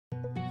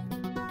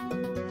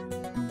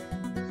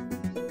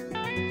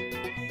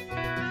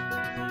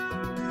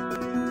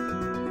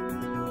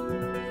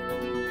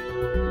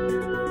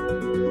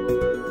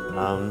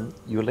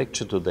Your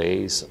lecture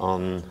today is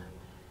on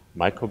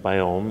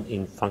microbiome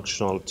in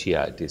functional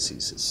GI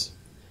diseases.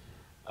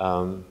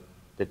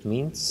 That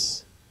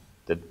means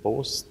that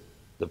both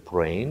the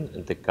brain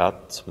and the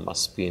gut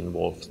must be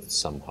involved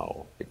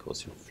somehow,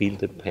 because you feel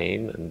the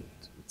pain and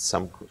it's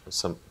some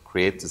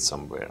created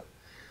somewhere.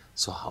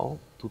 So how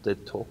do they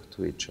talk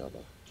to each other?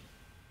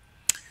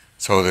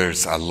 So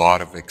there's a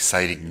lot of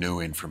exciting new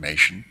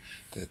information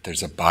that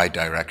there's a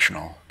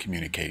bidirectional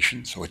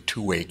communication, so a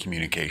two-way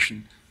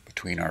communication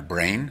between our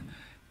brain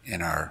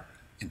and our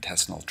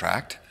intestinal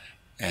tract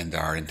and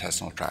our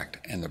intestinal tract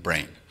and the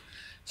brain.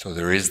 So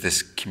there is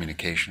this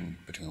communication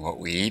between what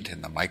we eat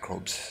and the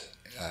microbes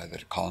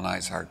that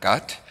colonize our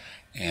gut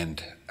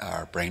and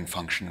our brain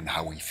function and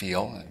how we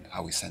feel and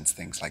how we sense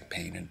things like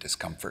pain and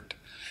discomfort.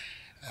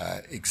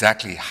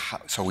 Exactly how,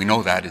 so we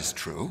know that is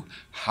true.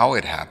 How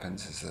it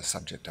happens is the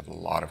subject of a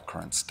lot of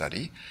current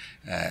study.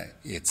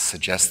 It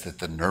suggests that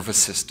the nervous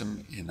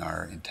system in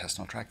our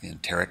intestinal tract, the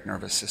enteric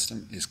nervous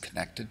system, is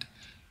connected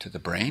to the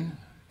brain,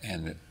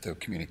 and that the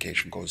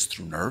communication goes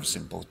through nerves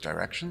in both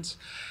directions,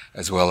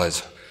 as well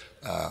as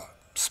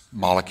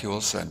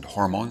molecules and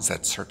hormones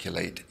that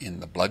circulate in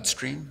the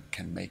bloodstream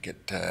can make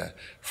it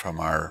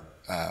from our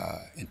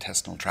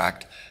intestinal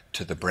tract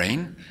to the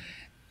brain.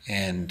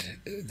 And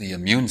the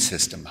immune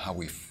system, how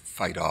we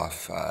fight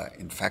off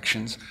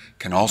infections,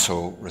 can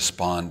also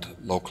respond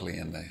locally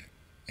in the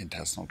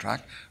intestinal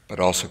tract, but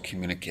also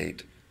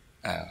communicate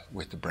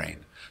with the brain.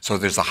 So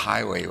there's a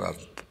highway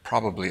of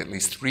probably at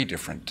least 3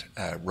 different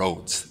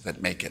roads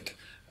that make it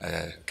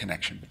a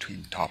connection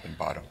between top and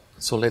bottom.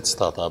 So let's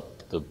start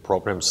up. The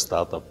problems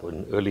start up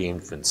in early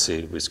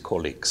infancy with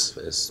colics,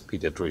 as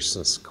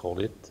pediatricians call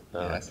it.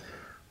 Yes.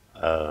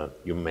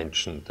 You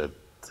mentioned that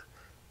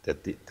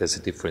there's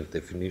a different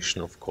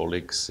definition of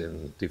colics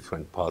in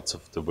different parts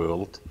of the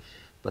world,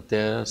 but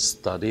there are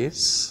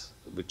studies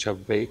which are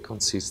very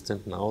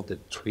consistent now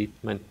that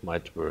treatment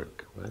might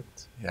work,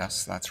 right?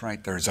 Yes, that's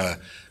right. There's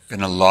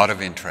been a lot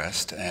of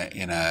interest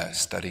in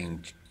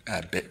studying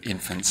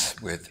infants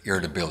with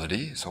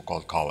irritability,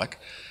 so-called colic.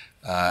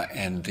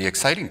 And the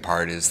exciting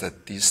part is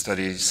that these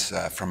studies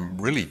from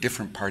really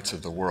different parts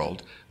of the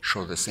world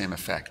show the same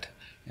effect.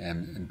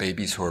 And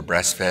babies who are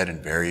breastfed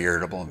and very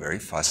irritable and very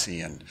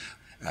fussy and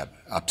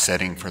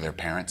upsetting for their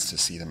parents to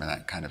see them in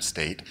that kind of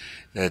state,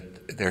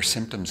 that their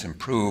symptoms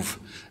improve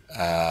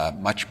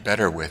much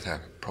better with a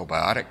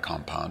probiotic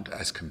compound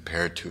as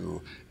compared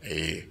to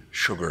a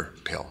sugar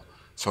pill.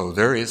 So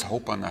there is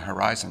hope on the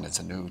horizon. It's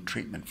a new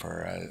treatment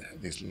for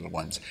these little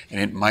ones.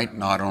 And it might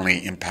not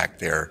only impact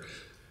their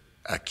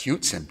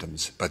acute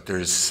symptoms, but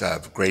there's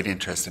great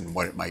interest in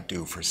what it might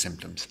do for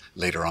symptoms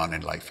later on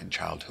in life, in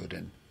childhood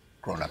and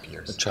grown-up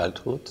years.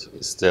 Childhood,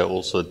 is there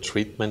also a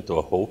treatment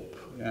or hope?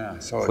 Yeah,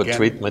 so for again,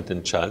 treatment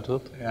in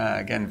childhood? Yeah,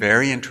 again,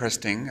 very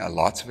interesting.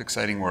 Lots of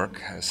exciting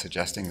work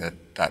suggesting that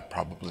that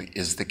probably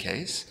is the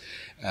case.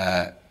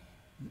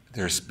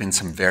 There's been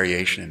some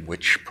variation in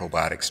which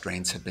probiotic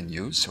strains have been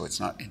used, so it's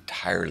not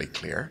entirely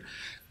clear.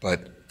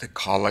 But the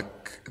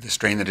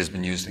strain that has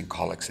been used in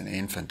colics in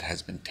infant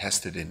has been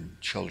tested in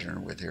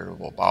children with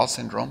irritable bowel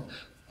syndrome,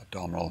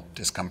 abdominal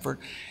discomfort,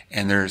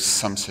 and there's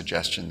some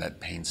suggestion that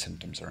pain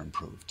symptoms are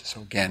improved.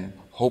 So again,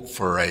 hope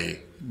for a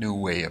new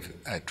way of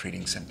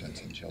treating symptoms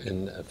in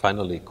children. And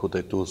finally, could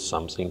I do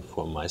something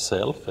for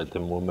myself at a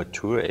more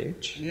mature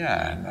age?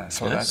 Yeah, and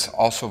so that's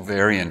also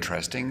very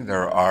interesting.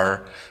 There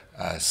are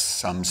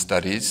some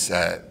studies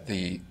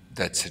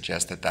that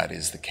suggest that that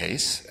is the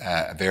case.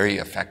 A very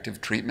effective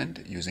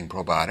treatment using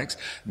probiotics,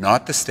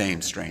 not the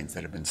same strains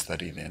that have been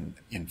studied in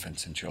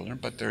infants and children,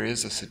 but there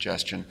is a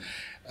suggestion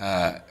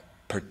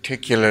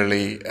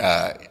particularly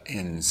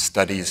in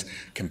studies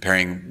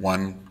comparing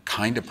one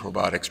kind of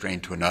probiotic strain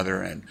to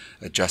another and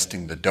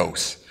adjusting the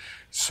dose.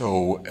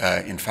 So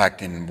in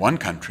fact, in one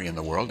country in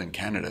the world, in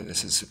Canada,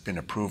 this has been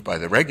approved by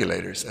the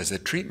regulators as a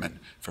treatment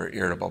for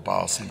irritable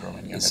bowel syndrome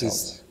in young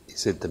adults.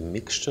 Is it a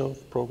mixture of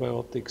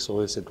probiotics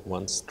or is it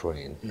one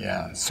strain?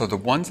 Yeah, so the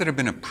ones that have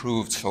been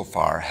approved so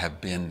far have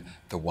been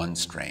the one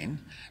strain,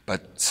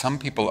 but some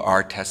people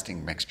are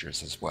testing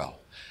mixtures as well.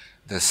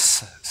 The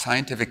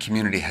scientific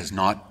community has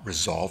not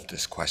resolved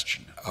this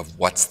question of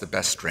what's the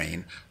best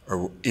strain,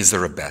 or is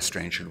there a best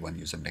strain, should one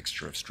use a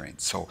mixture of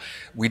strains? So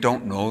we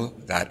don't know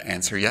that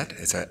answer yet.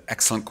 It's an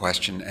excellent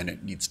question and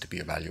it needs to be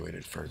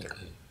evaluated further.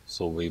 Okay.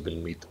 So we will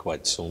meet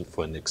quite soon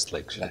for a next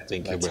lecture.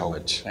 Thank you very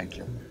much. Thank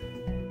you.